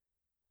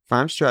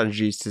5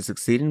 strategies to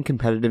succeed in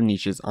competitive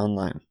niches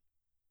online.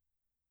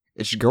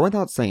 It should go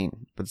without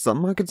saying, but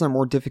some markets are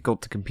more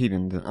difficult to compete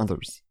in than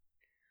others.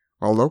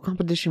 While low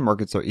competition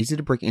markets are easy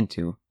to break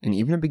into, and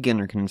even a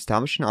beginner can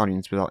establish an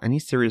audience without any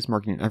serious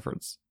marketing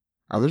efforts,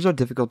 others are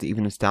difficult to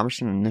even establish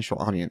an initial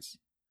audience.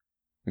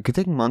 It could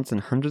take months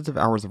and hundreds of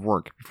hours of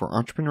work before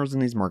entrepreneurs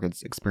in these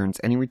markets experience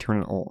any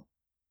return at all.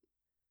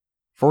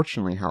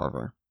 Fortunately,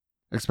 however,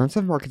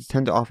 expensive markets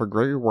tend to offer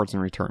great rewards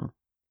in return.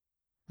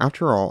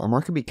 After all, a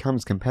market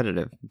becomes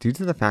competitive due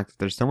to the fact that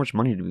there's so much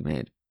money to be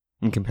made,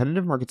 and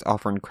competitive markets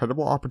offer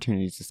incredible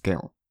opportunities to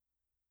scale.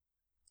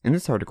 In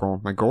this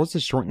article, my goal is to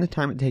shorten the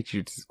time it takes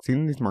you to succeed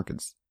in these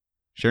markets,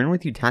 sharing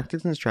with you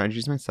tactics and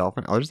strategies myself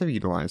and others have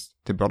utilized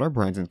to build our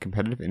brands in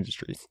competitive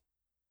industries.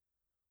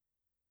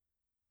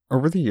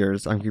 Over the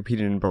years, I've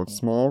competed in both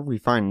small,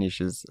 refined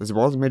niches as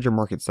well as major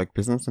markets like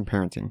business and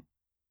parenting.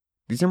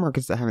 These are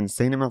markets that have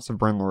insane amounts of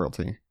brand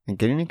loyalty, and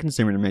getting a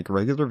consumer to make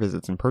regular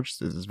visits and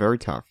purchases is very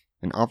tough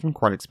and often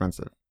quite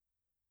expensive.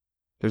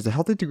 There's a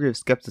healthy degree of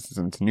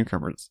skepticism to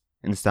newcomers,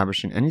 and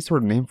establishing any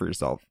sort of name for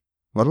yourself,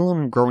 let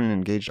alone growing an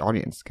engaged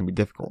audience, can be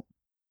difficult.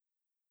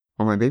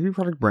 While my baby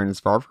product brand is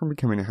far from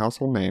becoming a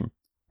household name,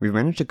 we've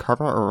managed to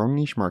carve out our own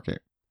niche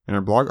market, and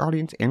our blog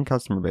audience and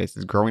customer base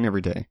is growing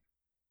every day.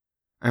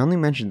 I only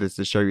mentioned this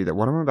to show you that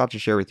what I'm about to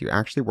share with you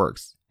actually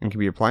works, and can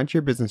be applied to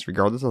your business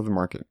regardless of the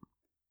market.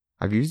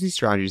 I've used these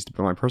strategies to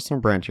build my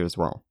personal brand here as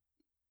well.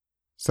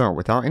 So,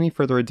 without any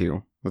further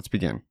ado, let's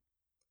begin.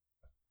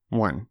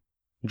 1.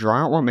 Draw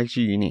out what makes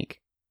you unique.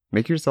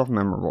 Make yourself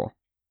memorable.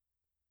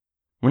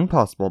 When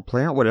possible,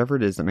 play out whatever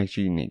it is that makes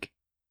you unique.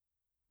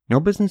 No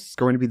business is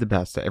going to be the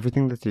best at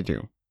everything that they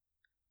do.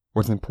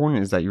 What's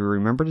important is that you are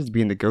remembered as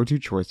being the go-to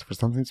choice for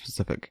something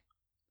specific.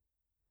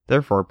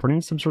 Therefore, putting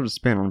some sort of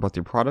spin on both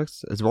your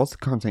products as well as the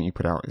content you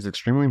put out is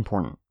extremely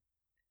important.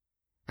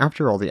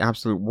 After all, the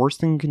absolute worst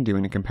thing you can do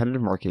in a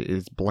competitive market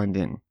is blend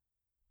in.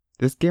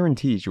 This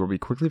guarantees you will be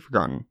quickly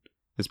forgotten,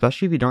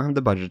 especially if you don't have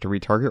the budget to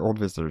retarget old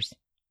visitors.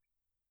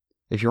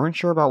 If you aren't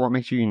sure about what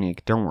makes you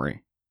unique, don't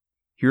worry.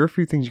 Here are a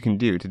few things you can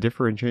do to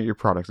differentiate your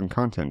products and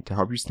content to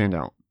help you stand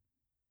out.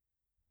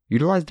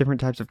 Utilize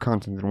different types of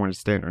content than what is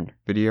standard: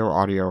 video,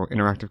 audio,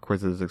 interactive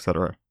quizzes,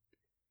 etc.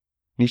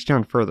 Niche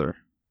down further.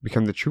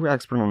 Become the true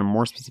expert on a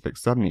more specific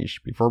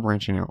sub-niche before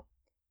branching out.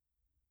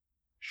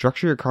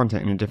 Structure your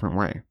content in a different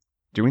way,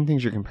 doing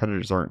things your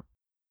competitors aren't.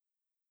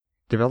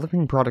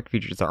 Developing product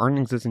features that aren't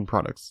existing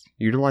products,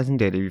 utilizing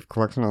data you've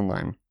collected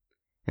online,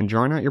 and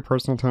drawing out your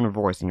personal tone of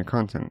voice in your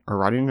content or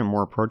writing in a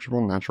more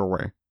approachable, natural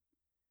way.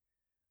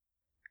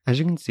 As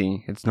you can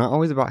see, it's not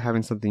always about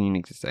having something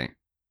unique to say.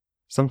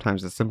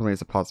 Sometimes as simply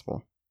as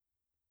possible.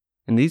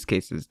 In these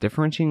cases,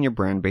 differentiating your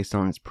brand based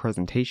on its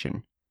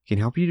presentation can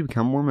help you to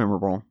become more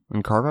memorable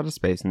and carve out a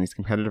space in these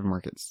competitive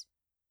markets.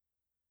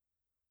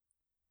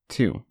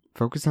 2.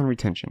 Focus on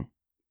retention.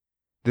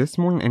 This,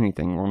 more than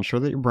anything, will ensure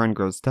that your brand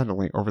grows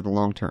steadily over the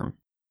long term.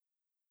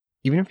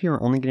 Even if you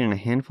are only getting a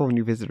handful of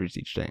new visitors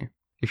each day,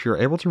 if you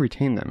are able to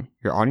retain them,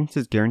 your audience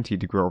is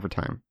guaranteed to grow over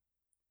time.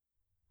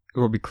 It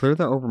will be clear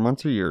that over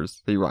months or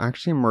years that you will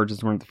actually emerge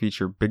as one of the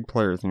featured big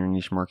players in your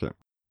niche market.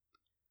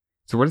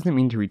 So what does it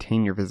mean to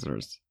retain your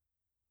visitors?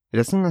 It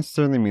doesn't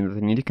necessarily mean that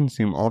they need to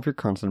consume all of your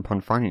content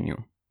upon finding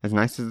you, as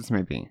nice as this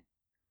may be.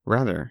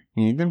 Rather,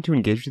 you need them to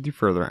engage with you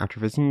further after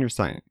visiting your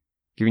site,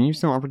 giving you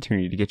some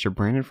opportunity to get your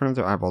brand in front of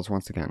their eyeballs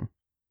once again.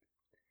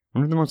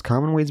 One of the most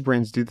common ways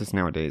brands do this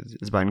nowadays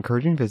is by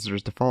encouraging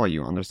visitors to follow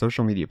you on their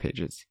social media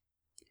pages.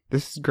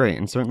 This is great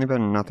and certainly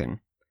better than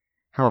nothing.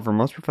 However,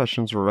 most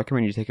professionals will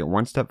recommend you take it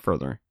one step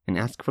further and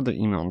ask for their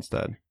email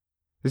instead.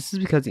 This is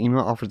because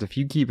email offers a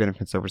few key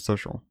benefits over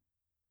social.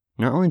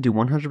 Not only do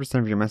 100%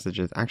 of your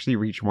messages actually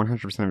reach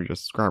 100% of your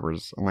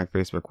subscribers, unlike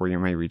Facebook where you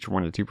may reach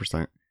 1 to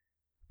 2%,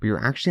 but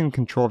you're actually in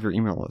control of your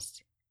email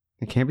list.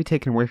 It can't be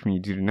taken away from you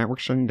due to network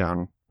shutting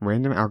down,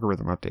 random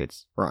algorithm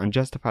updates, or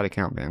unjustified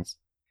account bans.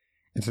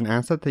 It's an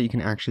asset that you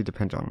can actually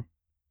depend on.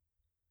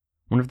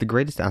 One of the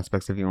greatest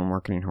aspects of email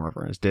marketing,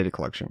 however, is data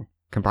collection,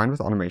 combined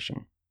with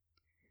automation.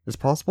 It's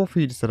possible for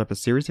you to set up a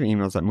series of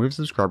emails that move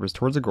subscribers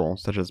towards a goal,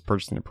 such as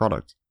purchasing a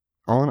product,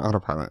 all on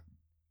autopilot.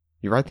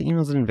 You write the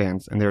emails in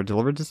advance, and they are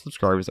delivered to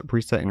subscribers at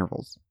preset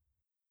intervals.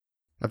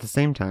 At the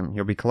same time,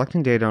 you'll be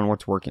collecting data on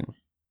what's working,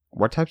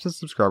 what types of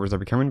subscribers are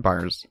becoming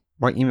buyers,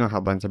 what email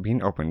headlines are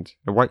being opened,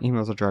 and what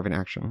emails are driving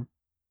action.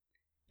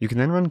 You can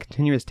then run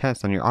continuous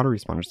tests on your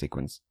autoresponder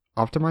sequence,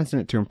 optimizing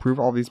it to improve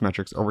all these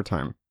metrics over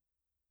time.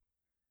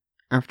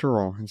 After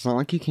all, it's not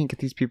like you can't get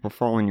these people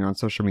following you on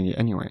social media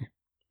anyway,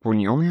 but when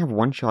you only have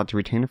one shot to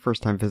retain a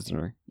first-time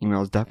visitor,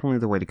 email is definitely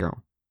the way to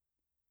go.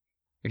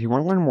 If you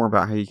want to learn more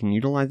about how you can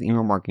utilize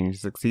email marketing to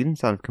succeed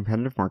inside of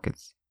competitive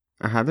markets,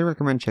 I highly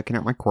recommend checking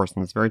out my course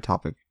on this very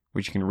topic,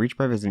 which you can reach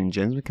by visiting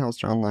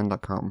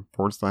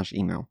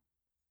jamesmcallisteronline.com/email.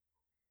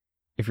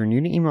 If you're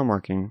new to email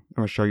marketing,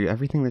 I will show you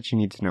everything that you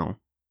need to know.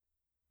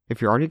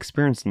 If you're already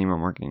experienced in email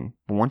marketing,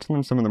 but want to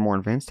learn some of the more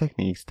advanced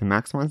techniques to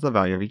maximize the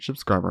value of each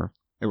subscriber,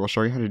 it will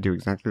show you how to do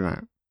exactly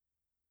that.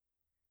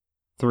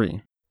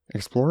 3.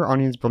 Explore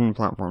audience building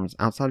platforms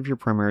outside of your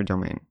primary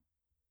domain.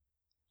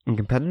 In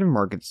competitive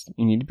markets,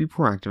 you need to be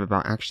proactive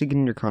about actually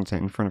getting your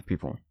content in front of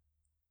people.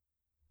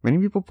 Many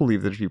people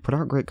believe that if you put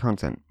out great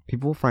content,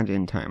 people will find it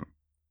in time.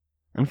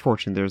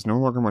 Unfortunately, there is no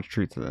longer much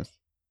truth to this.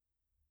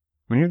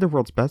 Many of the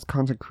world's best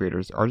content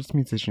creators, artists,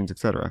 musicians,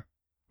 etc.,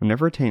 will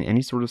never attain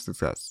any sort of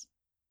success.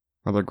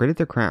 While they're great at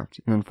their craft,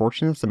 and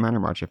unfortunately doesn't matter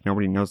much if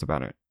nobody knows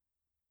about it.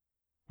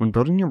 When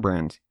building your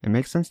brand, it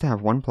makes sense to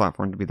have one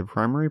platform to be the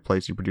primary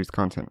place you produce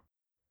content.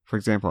 For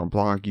example, a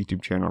blog,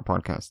 YouTube channel, or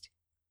podcast.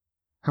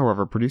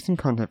 However, producing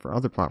content for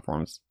other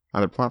platforms,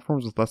 either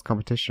platforms with less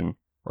competition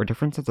or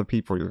different sets of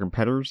people your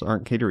competitors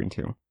aren't catering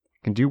to,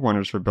 can do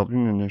wonders for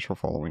building an initial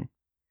following.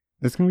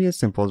 This can be as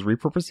simple as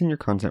repurposing your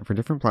content for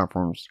different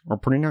platforms or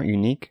putting out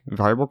unique,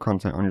 valuable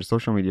content on your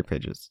social media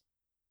pages.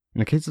 In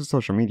the case of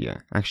social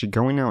media, actually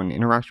going out and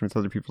interacting with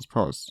other people's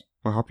posts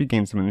will help you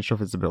gain some initial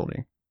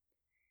visibility.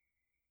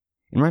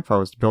 In my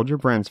post, Build Your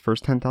Brand's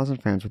First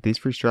 10,000 Fans with these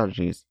free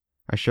strategies,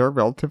 I share a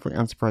relatively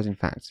unsurprising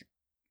fact.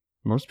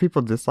 Most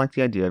people dislike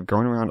the idea of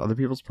going around other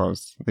people's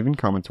posts, leaving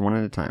comments one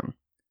at a time.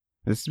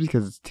 This is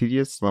because it's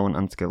tedious, slow, and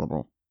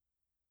unscalable.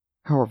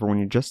 However, when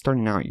you're just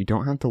starting out, you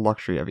don't have the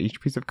luxury of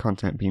each piece of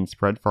content being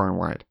spread far and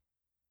wide.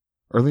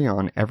 Early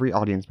on, every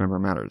audience member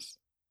matters.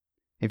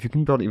 If you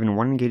can build even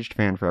one engaged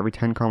fan for every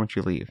 10 comments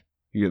you leave,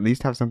 you at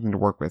least have something to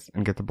work with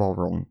and get the ball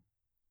rolling.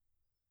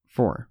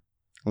 4.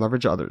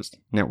 Leverage others.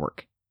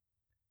 Network.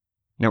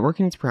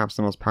 Networking is perhaps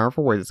the most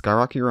powerful way to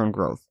skyrocket your own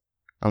growth,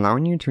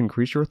 allowing you to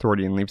increase your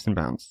authority in leaps and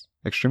bounds,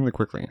 extremely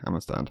quickly, I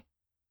must add.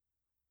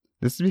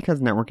 This is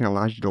because networking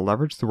allows you to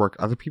leverage the work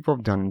other people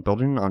have done in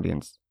building an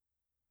audience.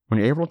 When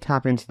you're able to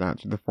tap into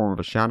that through the form of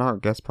a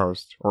shout-out, guest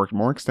post, or a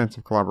more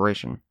extensive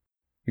collaboration,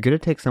 you get to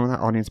take some of that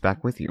audience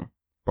back with you,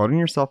 building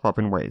yourself up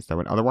in ways that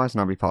would otherwise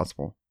not be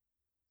possible.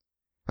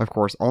 Of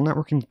course, all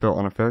networking is built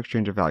on a fair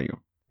exchange of value,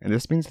 and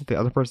this means that the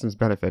other person is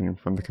benefiting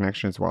from the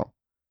connection as well.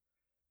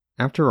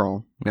 After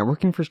all,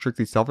 networking for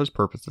strictly selfish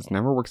purposes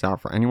never works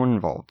out for anyone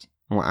involved,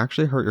 and will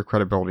actually hurt your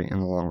credibility in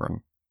the long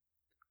run.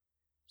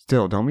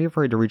 Still, don't be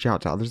afraid to reach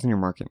out to others in your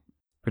market,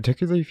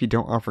 particularly if you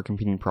don't offer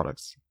competing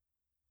products.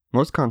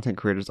 Most content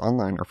creators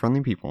online are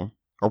friendly people,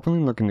 openly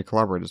looking to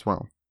collaborate as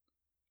well.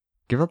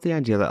 Give up the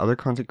idea that other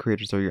content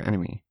creators are your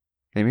enemy.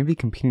 They may be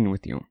competing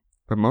with you,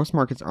 but most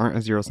markets aren't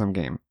a zero-sum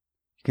game.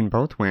 You can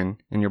both win,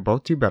 and you'll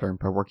both do better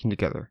by working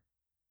together.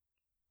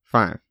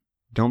 5.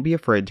 Don't be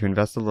afraid to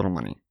invest a little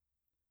money.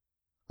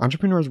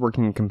 Entrepreneurs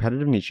working in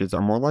competitive niches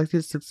are more likely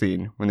to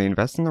succeed when they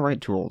invest in the right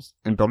tools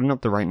and building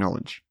up the right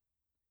knowledge.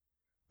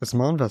 A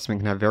small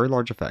investment can have very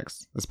large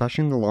effects,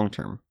 especially in the long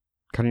term,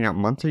 cutting out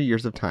months or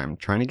years of time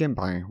trying to get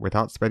by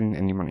without spending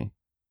any money.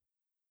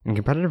 In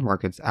competitive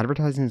markets,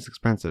 advertising is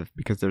expensive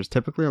because there's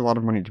typically a lot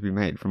of money to be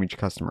made from each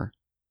customer.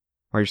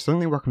 While you're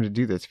certainly welcome to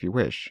do this if you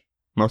wish,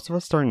 most of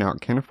us starting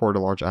out can't afford a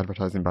large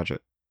advertising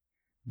budget.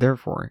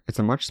 Therefore, it's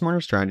a much smarter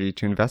strategy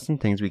to invest in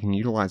things we can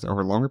utilize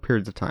over longer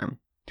periods of time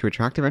to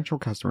attract eventual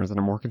customers at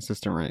a more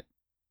consistent rate.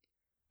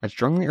 I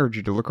strongly urge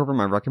you to look over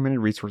my recommended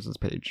resources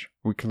page,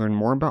 where you can learn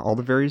more about all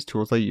the various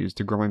tools I use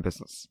to grow my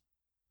business.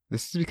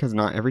 This is because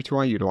not every tool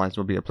I utilize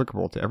will be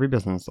applicable to every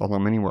business, although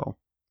many will.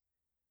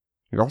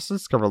 You'll also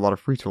discover a lot of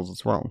free tools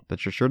as well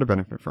that you're sure to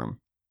benefit from.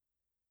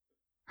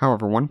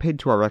 However, one paid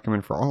tool I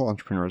recommend for all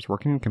entrepreneurs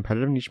working in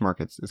competitive niche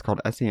markets is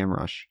called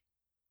SEMrush.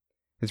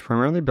 It's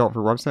primarily built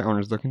for website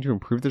owners looking to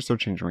improve their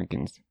search engine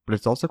rankings, but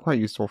it's also quite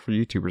useful for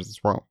YouTubers as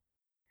well.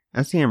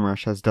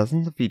 SEMrush has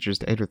dozens of features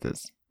to aid with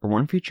this, but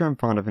one feature I'm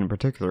fond of in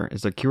particular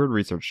is a keyword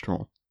research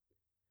tool.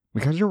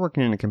 Because you're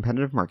working in a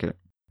competitive market,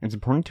 it's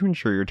important to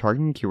ensure you're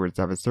targeting keywords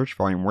that have a search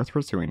volume worth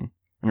pursuing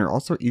and are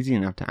also easy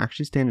enough to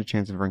actually stand a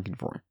chance of ranking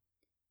for.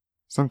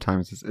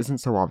 Sometimes this isn't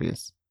so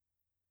obvious.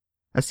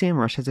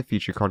 SEMrush has a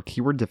feature called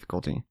Keyword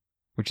Difficulty,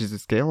 which is a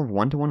scale of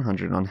 1 to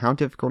 100 on how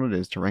difficult it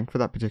is to rank for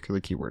that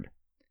particular keyword.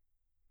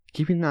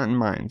 Keeping that in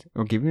mind, it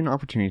will give you an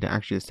opportunity to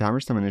actually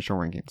establish some initial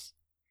rankings.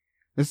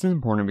 This is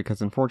important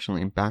because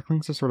unfortunately,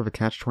 backlinks are sort of a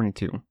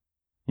catch-22.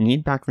 You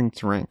need backlinks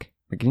to rank,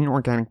 but getting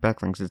organic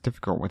backlinks is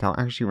difficult without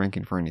actually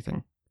ranking for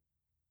anything.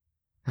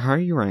 The higher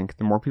you rank,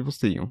 the more people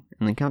see you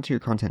and link out to your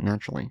content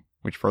naturally,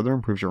 which further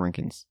improves your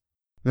rankings.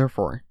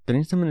 Therefore,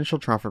 getting some initial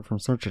traffic from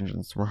search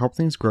engines will help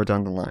things grow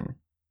down the line.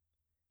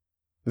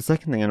 The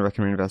second thing I'd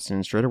recommend investing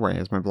in straight away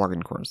is my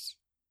blogging course.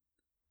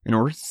 In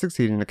order to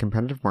succeed in a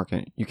competitive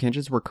market, you can't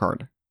just work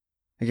hard.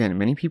 Again,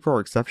 many people are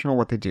exceptional at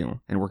what they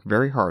do and work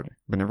very hard,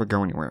 but never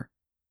go anywhere.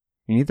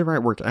 You need the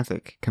right work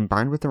ethic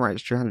combined with the right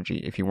strategy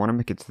if you want to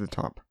make it to the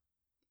top.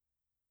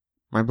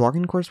 My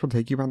blogging course will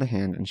take you by the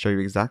hand and show you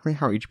exactly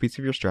how each piece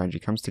of your strategy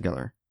comes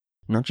together.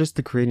 Not just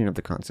the creating of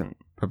the content,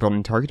 but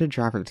building targeted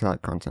traffic to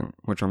that content,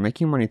 which will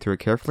make you money through a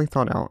carefully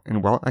thought out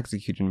and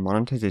well-executed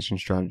monetization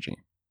strategy.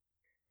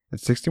 At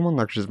 61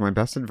 lectures of my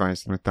best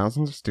advice and with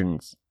thousands of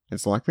students,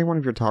 it's likely one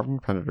of your top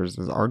competitors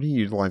is already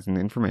utilizing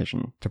the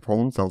information to pull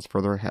themselves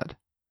further ahead.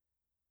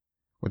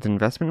 With an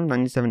investment of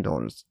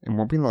 $97, it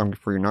won't be long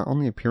before you're not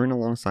only appearing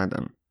alongside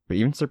them, but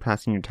even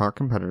surpassing your top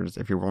competitors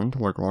if you're willing to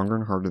work longer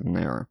and harder than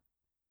they are.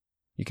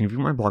 You can view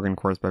my blogging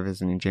course by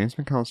visiting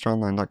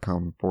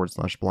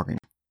jamesmcallisteronline.com/blogging.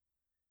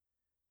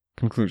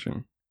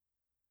 Conclusion.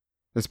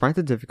 Despite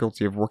the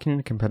difficulty of working in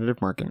a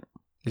competitive market,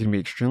 it can be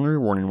extremely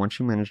rewarding once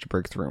you manage to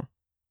break through.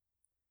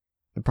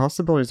 The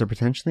possibilities are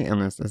potentially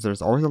endless as there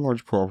is always a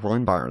large pool of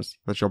willing buyers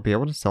that you'll be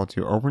able to sell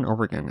to over and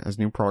over again as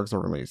new products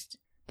are released.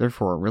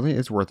 Therefore, it really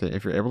is worth it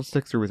if you're able to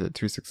stick through with it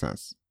to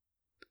success.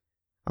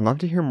 I'd love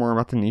to hear more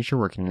about the niche you're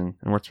working in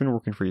and what's been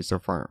working for you so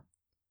far,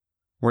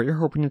 what you're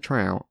hoping to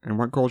try out, and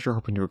what goals you're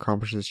hoping to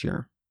accomplish this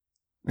year.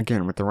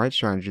 Again, with the right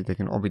strategy, they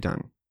can all be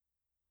done.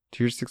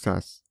 To your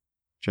success,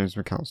 James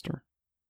McAllister.